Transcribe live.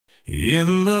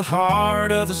In the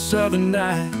heart of the southern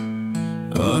night,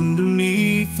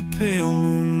 underneath the pale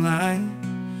moonlight,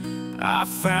 I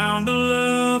found a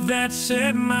love that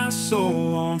set my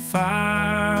soul on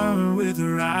fire. With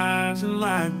her eyes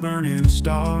like burning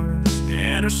stars,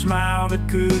 and her smile that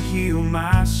could heal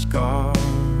my scars,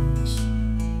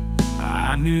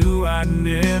 I knew I'd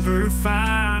never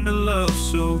find a love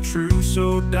so true,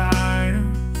 so dire.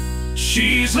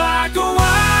 She's like a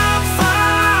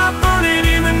wildfire burning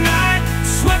in the night,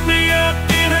 swept me up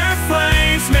in her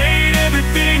flames, made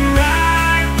everything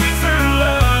right. With her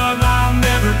love I'll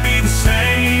never be the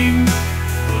same,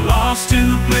 lost in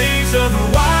the blaze of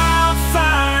the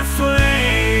wildfire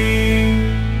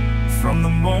flame. From the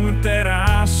moment that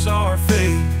I saw her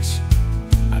face,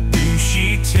 I knew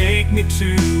she'd take me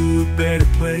to a better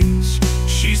place.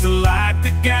 She's the light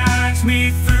that guides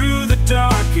me through the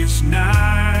darkest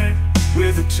night.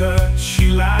 With a touch she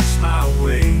lights my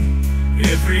way,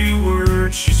 every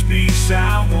word she speaks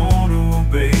I want to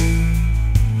obey.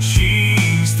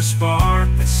 She's the spark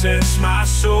that sets my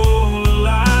soul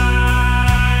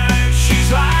alive.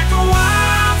 She's like a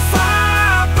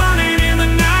wildfire burning in the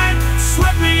night,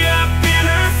 swept me up in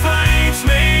her flames,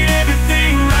 made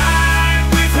everything right.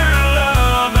 With her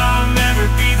love I'll never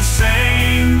be the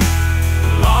same,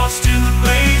 lost in the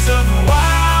blaze of the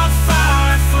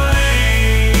wildfire flame.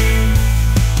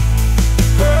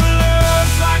 Her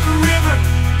love's like a river,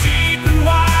 deep and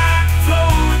wide,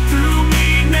 flowing through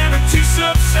me, never to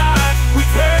subside. With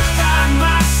her by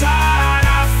my side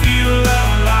I feel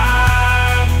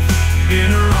alive,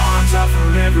 in her arms I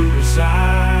forever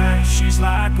reside. She's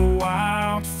like a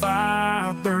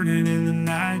wildfire burning in the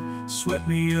night, swept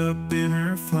me up in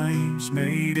her flames,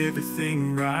 made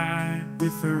everything right.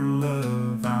 With her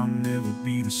love I'll never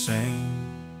be the same,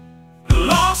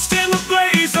 lost in the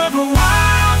blaze of a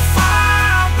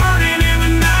wildfire burning in the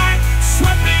night.